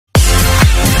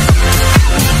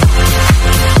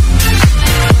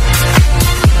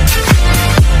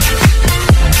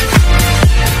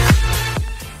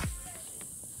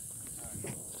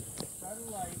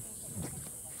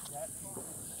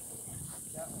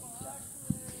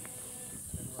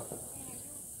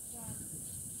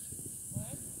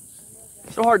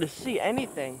So hard to see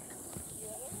anything.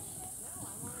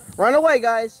 Run away,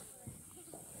 guys.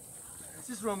 It's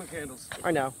just Roman candles.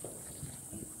 I know.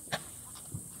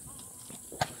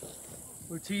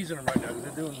 We're teasing them right now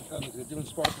because they're doing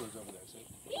sparklers over there. See?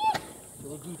 So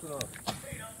we're goofing off.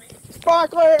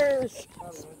 Sparklers!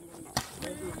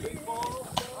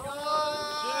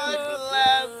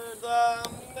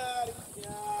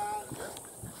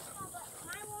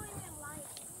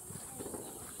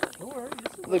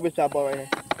 Look at this bad boy right here.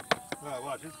 Alright,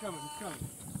 watch. It's coming. It's coming.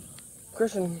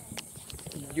 Christian,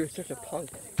 you're such a punk.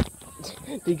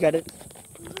 Do you get it?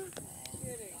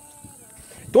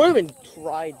 Don't even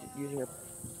try using your...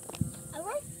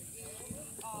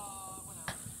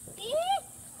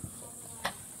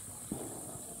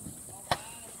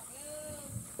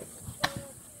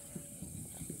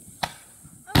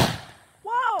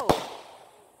 Whoa!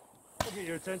 I'll get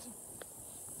your attention.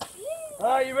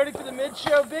 Alright, you ready for the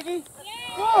mid-show, Biggie?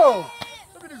 Yeah! Whoa!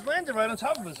 Look at this landed right on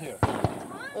top of us here.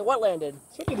 Wait, what landed?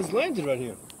 Something just landed right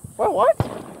here. What?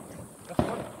 That's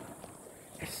funny.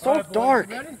 It's so Alright, boys, dark.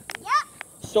 you ready?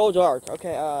 So dark.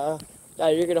 Okay,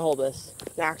 you're gonna hold this.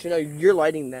 Actually, no, you're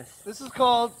lighting this. This is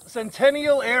called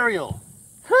Centennial Aerial.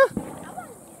 Huh?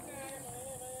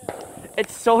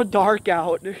 It's so dark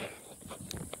out. No!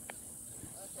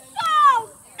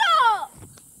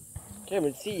 Can't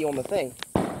even see you on the thing.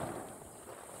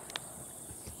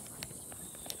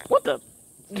 What the?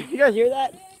 You guys hear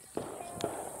that?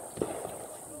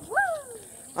 Woo!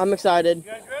 I'm excited. You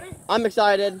guys ready? I'm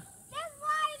excited. Just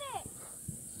light it!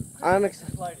 I'm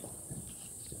excited. Light it.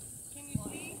 Can you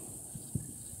see?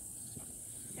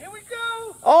 Here we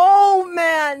go! Oh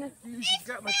man! Fuse has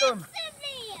got my thumb.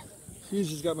 Fuse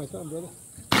has got my thumb, brother.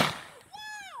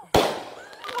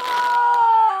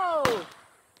 Whoa!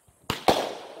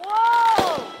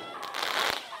 Whoa!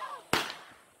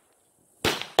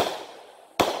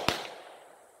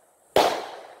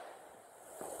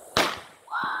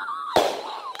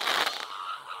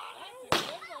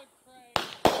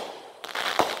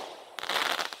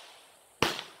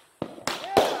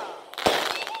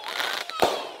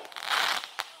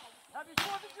 Happy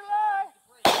 4th of July!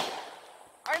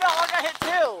 I know, I got hit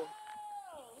too.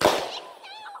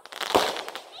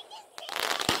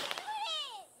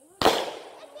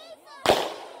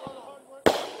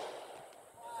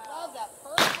 Love that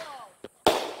purple.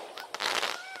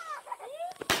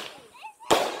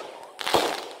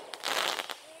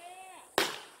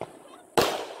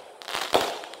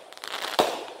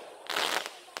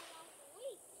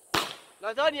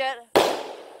 Not done yet.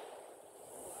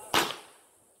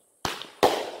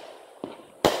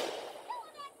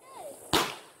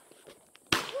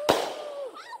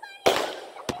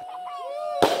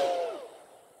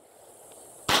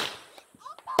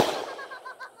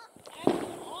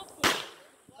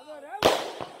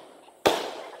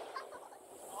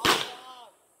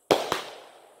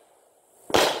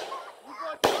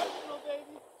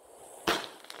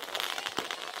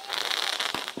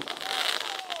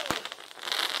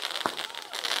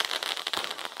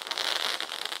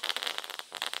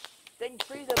 Didn't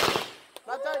freeze him.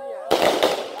 Not done yet.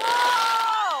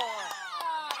 Whoa!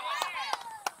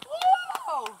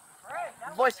 Whoa!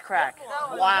 Voice crack.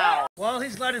 Wow. While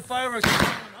he's lighting fireworks,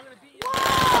 I'm gonna beat you.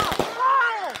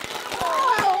 Whoa!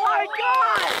 Oh my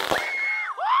God!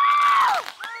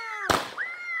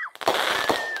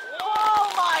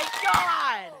 Oh my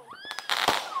God!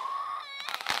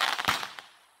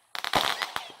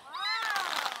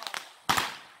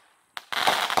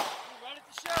 Right at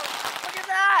the show. Look at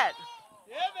that!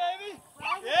 Yeah, baby.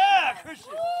 Yeah,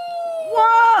 Christian.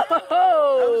 Whoa!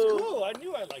 That was cool. I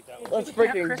knew I'd like that one. Let's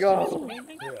freaking go.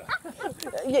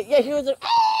 Yeah. Yeah, he was like,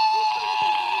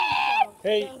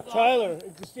 Hey, Tyler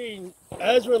and Christine,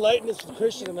 as we're lighting this with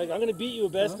Christian, I'm like, I'm going to beat you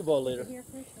at basketball later.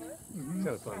 Kind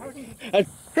of fun. here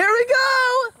we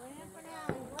go!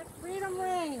 Let freedom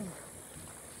ring.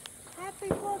 Happy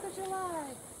 4th of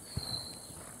July.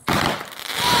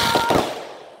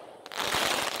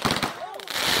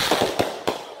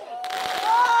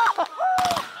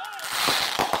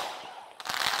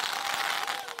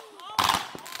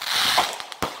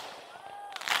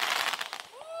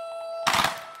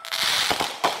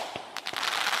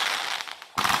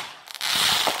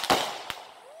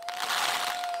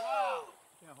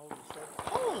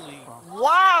 Holy.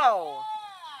 Wow!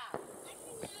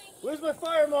 Where's my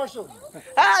fire marshal?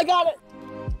 Ah, I got it!